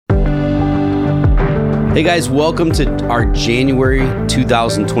Hey guys, welcome to our January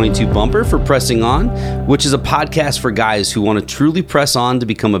 2022 bumper for Pressing On, which is a podcast for guys who want to truly press on to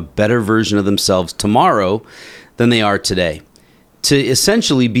become a better version of themselves tomorrow than they are today. To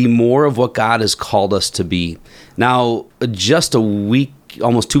essentially be more of what God has called us to be. Now, just a week,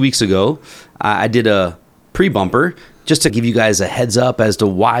 almost 2 weeks ago, I did a pre-bumper just to give you guys a heads up as to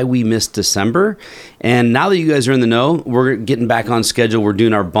why we missed December. And now that you guys are in the know, we're getting back on schedule. We're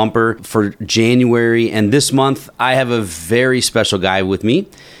doing our bumper for January. And this month, I have a very special guy with me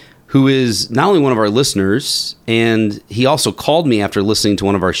who is not only one of our listeners, and he also called me after listening to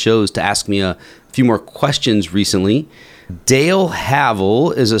one of our shows to ask me a few more questions recently. Dale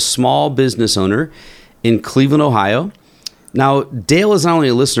Havel is a small business owner in Cleveland, Ohio. Now, Dale is not only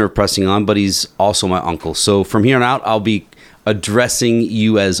a listener of Pressing On, but he's also my uncle. So from here on out, I'll be addressing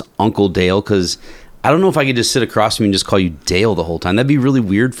you as Uncle Dale, because I don't know if I could just sit across from you and just call you Dale the whole time. That'd be really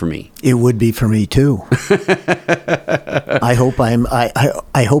weird for me. It would be for me too. I hope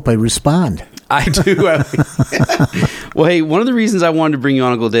I respond. I do. Well, hey, one of the reasons I wanted to bring you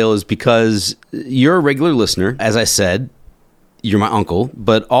on, Uncle Dale, is because you're a regular listener. As I said, you're my uncle,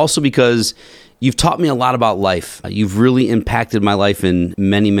 but also because you've taught me a lot about life. You've really impacted my life in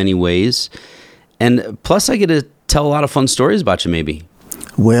many, many ways. And plus, I get to tell a lot of fun stories about you, maybe.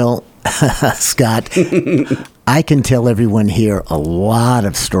 Well, Scott, I can tell everyone here a lot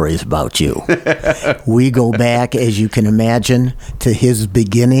of stories about you. We go back, as you can imagine, to his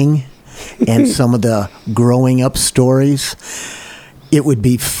beginning and some of the growing up stories. It would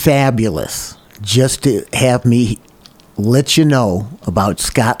be fabulous just to have me let you know about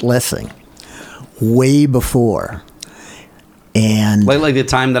Scott Lessing way before. And like the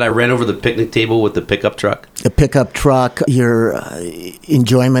time that I ran over the picnic table with the pickup truck? The pickup truck, your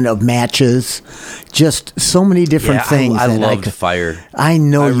enjoyment of matches, just so many different things. I loved fire. I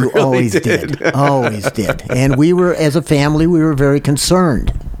know you really always did. Always did. And we were, as a family, we were very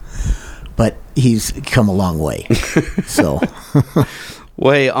concerned. But he's come a long way. So,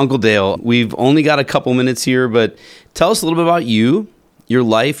 well, hey, Uncle Dale, we've only got a couple minutes here, but tell us a little bit about you, your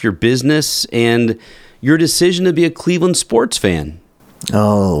life, your business, and your decision to be a Cleveland sports fan.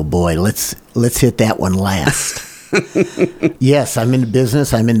 Oh boy, let's hit that one last. Yes, I'm in the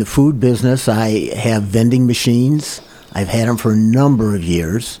business. I'm in the food business. I have vending machines. I've had them for a number of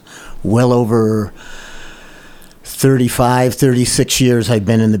years, well over 35, 36 years I've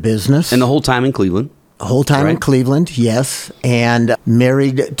been in the business. And the whole time in Cleveland? Whole time in Cleveland, yes. And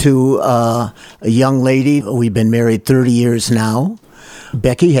married to a young lady. We've been married 30 years now,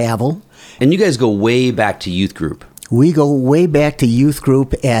 Becky Havel. And you guys go way back to youth group. We go way back to youth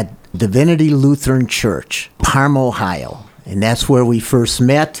group at Divinity Lutheran Church, Parma, Ohio. And that's where we first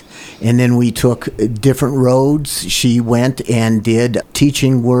met. And then we took different roads. She went and did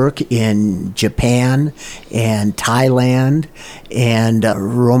teaching work in Japan and Thailand and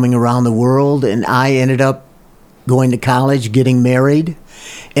roaming around the world. And I ended up going to college, getting married.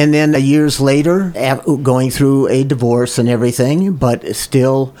 And then years later, going through a divorce and everything, but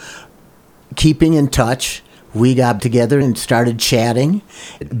still keeping in touch. We got together and started chatting.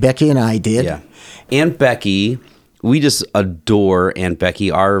 Becky and I did. Yeah. Aunt Becky, we just adore Aunt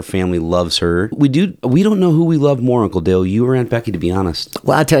Becky. Our family loves her. We don't know who we love more, Uncle Dale, you or Aunt Becky, to be honest.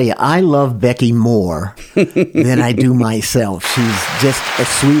 Well, I'll tell you, I love Becky more than I do myself. She's just a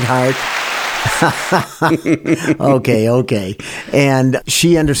sweetheart. Okay. And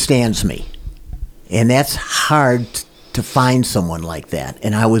she understands me. And that's hard to find someone like that.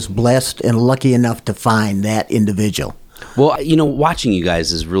 And I was blessed and lucky enough to find that individual. Well, watching you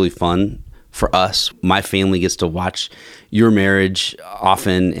guys is really fun for us. My family gets to watch your marriage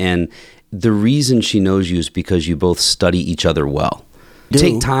often. And the reason she knows you is because you both study each other well.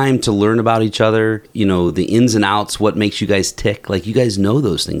 Take time to learn about each other, the ins and outs, what makes you guys tick. Like, you guys know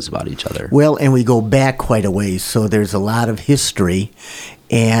those things about each other. Well, and we go back quite a ways, so there's a lot of history.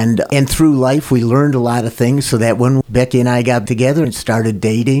 And through life, we learned a lot of things, so that when Becky and I got together and started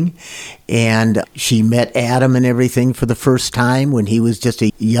dating, and she met Adam and everything for the first time when he was just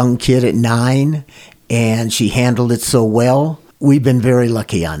a young kid at 9, and she handled it so well. We've been very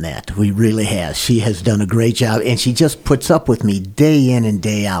lucky on that. We really have. She has done a great job, and she just puts up with me day in and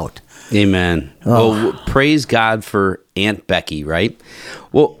day out. Amen. Oh. Well, praise God for Aunt Becky, right?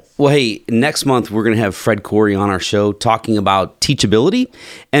 Well, Well, hey, next month we're going to have Fred Corey on our show talking about teachability.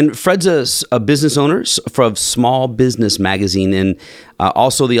 And Fred's a business owner from Small Business Magazine and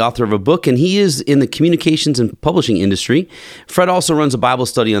also the author of a book. And he is in the communications and publishing industry. Fred also runs a Bible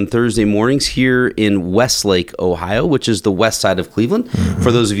study on Thursday mornings here in Westlake, Ohio, which is the west side of Cleveland,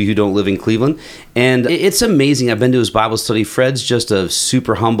 for those of you who don't live in Cleveland. And it's amazing. I've been to his Bible study. Fred's just a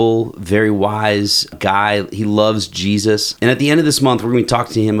super humble, very wise guy. He loves Jesus. And at the end of this month, we're going to be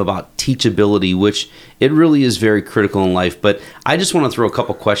talking to him about teachability, which it really is very critical in life. But I just want to throw a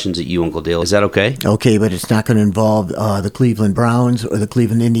couple questions at you, Uncle Dale. Is that okay? Okay, but it's not going to involve the Cleveland Browns or the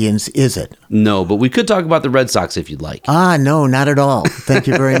Cleveland Indians, is it? No, but we could talk about the Red Sox if you'd like. No, not at all. Thank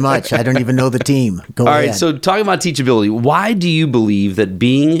you very much. I don't even know the team. Go ahead. All right, so talking about teachability, why do you believe that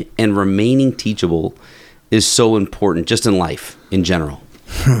being and remaining teachable is so important just in life in general?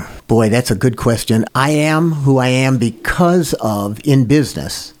 Boy, that's a good question. I am who I am because of, in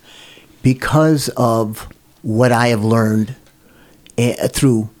business, because of what I have learned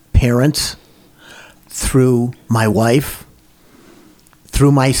through parents, through my wife,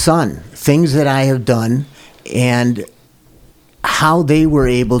 through my son, things that I have done, and how they were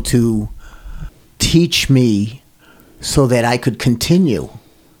able to teach me so that I could continue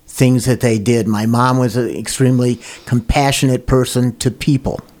things that they did. My mom was an extremely compassionate person to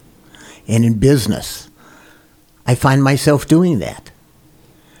people, and in business, I find myself doing that.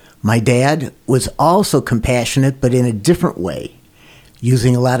 My dad was also compassionate, but in a different way,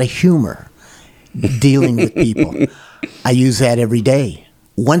 using a lot of humor, dealing with people. I use that every day.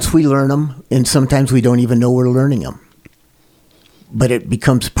 Once we learn them, and sometimes we don't even know we're learning them, but it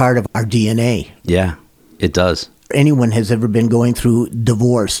becomes part of our DNA. Yeah, it does. Anyone has ever been going through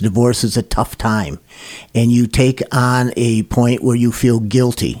divorce. Divorce is a tough time, and you take on a point where you feel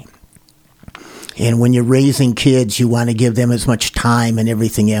guilty. And when you're raising kids, you want to give them as much time and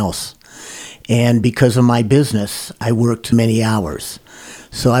everything else. And because of my business, I worked many hours.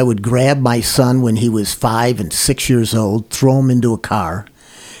 So I would grab my son when he was 5 and 6 years old, throw him into a car,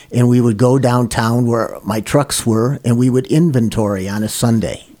 and we would go downtown where my trucks were, and we would inventory on a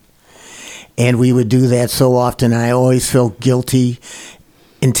Sunday. And we would do that so often, and I always felt guilty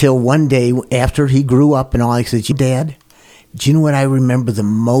until one day after he grew up and all, I said, Dad, do you know what I remember the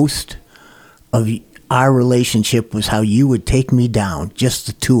most of our relationship was how you would take me down, just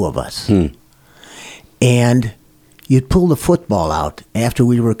the two of us. And you'd pull the football out after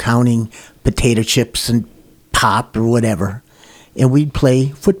we were counting potato chips and pop or whatever, and we'd play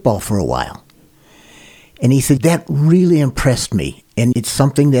football for a while. And he said, that really impressed me, and it's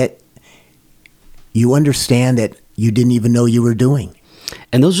something that you understand that you didn't even know you were doing.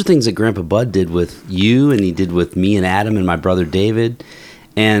 And those are things that Grandpa Bud did with you, and he did with me and Adam and my brother David.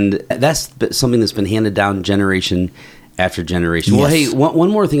 And that's something that's been handed down generation after generation. Yes. Well, hey, one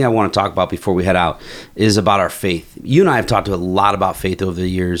more thing I want to talk about before we head out is about our faith. You and I have talked a lot about faith over the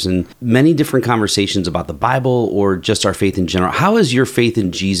years and many different conversations about the Bible or just our faith in general. How has your faith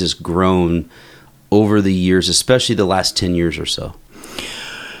in Jesus grown over the years, especially the last 10 years or so?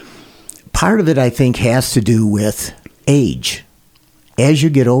 Part of it, I think, has to do with age. As you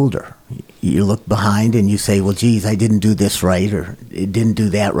get older, you look behind and you say, well, geez, I didn't do this right, or it didn't do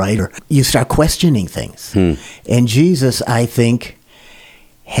that right, or you start questioning things. And Jesus, I think,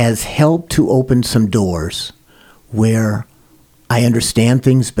 has helped to open some doors where I understand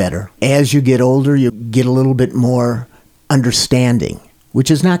things better. As you get older, you get a little bit more understanding,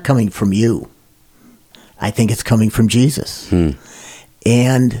 which is not coming from you. I think it's coming from Jesus.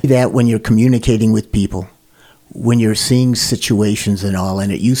 And that when you're communicating with people, when you're seeing situations and all,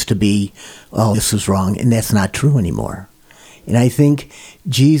 and it used to be, oh, this was wrong, and that's not true anymore. And I think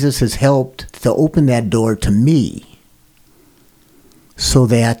Jesus has helped to open that door to me so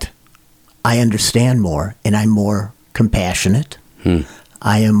that I understand more, and I'm more compassionate.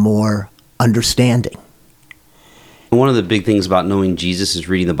 I am more understanding. One of the big things about knowing Jesus is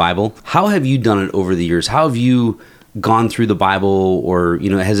reading the Bible. How have you done it over the years? How have you gone through the Bible, or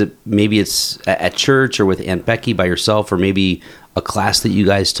has it, maybe it's at church or with Aunt Becky by yourself, or maybe a class that you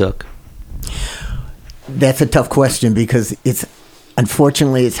guys took? That's a tough question because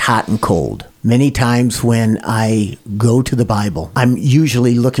unfortunately it's hot and cold. Many times when I go to the Bible, I'm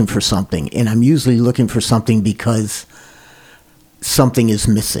usually looking for something, and I'm usually looking for something because something is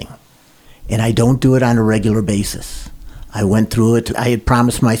missing, and I don't do it on a regular basis. I went through it. I had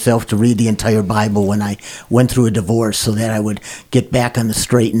promised myself to read the entire Bible when I went through a divorce so that I would get back on the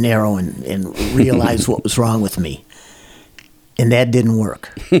straight and narrow and realize what was wrong with me. And that didn't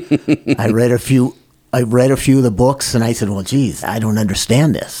work. I read a few of the books, and I said, well, geez, I don't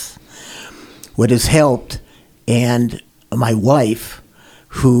understand this. What has helped, and my wife,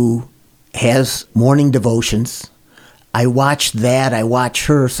 who has morning devotions. I watch that. I watch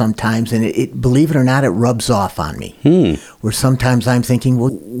her sometimes, and believe it or not, it rubs off on me. Where sometimes I'm thinking,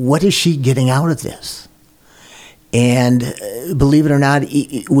 well, what is she getting out of this? And believe it or not,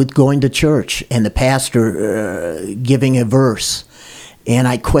 with going to church and the pastor giving a verse, and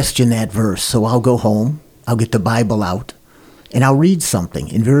I question that verse. So I'll go home, I'll get the Bible out, and I'll read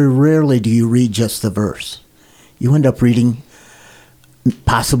something. And very rarely do you read just the verse. You end up reading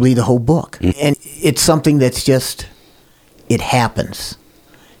possibly the whole book. And it's something that's just, it happens.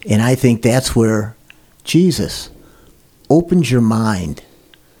 And I think that's where Jesus opens your mind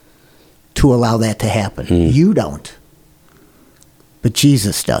to allow that to happen. You don't, but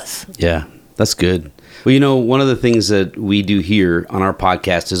Jesus does. Yeah, that's good. Well, one of the things that we do here on our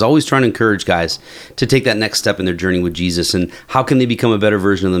podcast is always trying to encourage guys to take that next step in their journey with Jesus. And how can they become a better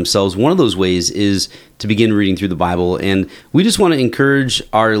version of themselves? One of those ways is to begin reading through the Bible. And we just want to encourage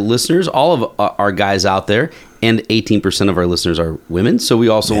our listeners, all of our guys out there, and 18% of our listeners are women. So we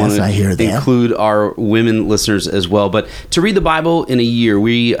also want to include our women listeners as well. But to read the Bible in a year,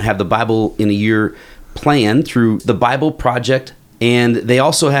 we have the Bible in a year plan through the Bible Project. And they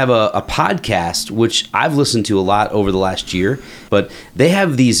also have a podcast, which I've listened to a lot over the last year. But they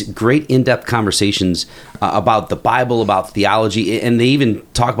have these great in-depth conversations about the Bible, about theology. And they even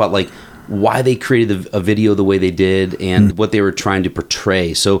talk about like why they created a video the way they did and what they were trying to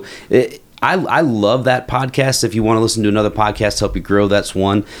portray. So I love that podcast. If you want to listen to another podcast to help you grow, that's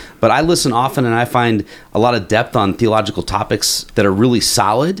one. But I listen often, and I find a lot of depth on theological topics that are really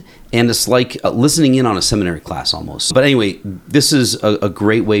solid, and it's like listening in on a seminary class almost. But anyway, this is a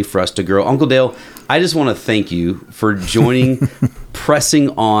great way for us to grow. Uncle Dale, I just want to thank you for joining Pressing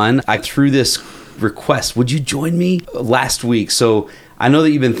On. I threw this request. Would you join me last week? So I know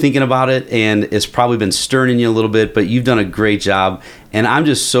that you've been thinking about it, and it's probably been stirring in you a little bit, but you've done a great job, and I'm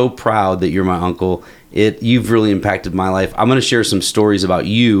just so proud that you're my uncle. You've really impacted my life. I'm going to share some stories about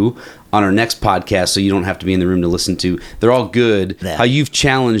you on our next podcast, so you don't have to be in the room to listen to. They're all good. How you've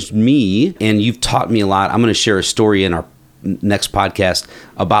challenged me, and you've taught me a lot. I'm going to share a story in our next podcast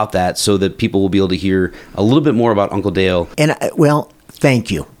about that, so that people will be able to hear a little bit more about Uncle Dale. And thank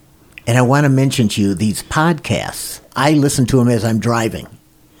you. And I want to mention to you, these podcasts, I listen to them as I'm driving.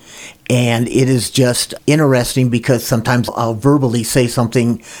 And it is just interesting because sometimes I'll verbally say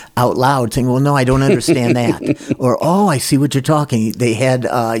something out loud saying, well, no, I don't understand that. Or, oh, I see what you're talking. You had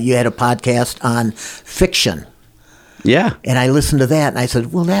a podcast on fiction. Yeah. And I listened to that and I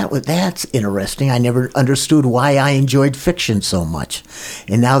said, well, that's interesting. I never understood why I enjoyed fiction so much.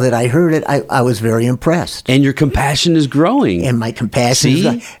 And now that I heard it, I was very impressed. And your compassion is growing. And my compassion is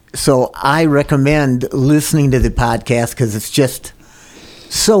growing. So I recommend listening to the podcast because it's just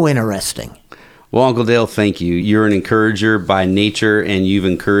so interesting. Well, Uncle Dale, thank you. You're an encourager by nature, and you've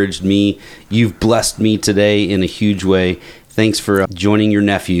encouraged me. You've blessed me today in a huge way. Thanks for joining your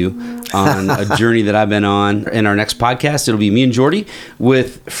nephew on a journey that I've been on. In our next podcast, it'll be me and Jordy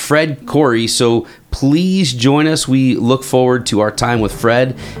with Fred Corey. So please join us. We look forward to our time with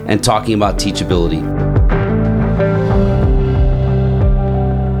Fred and talking about teachability.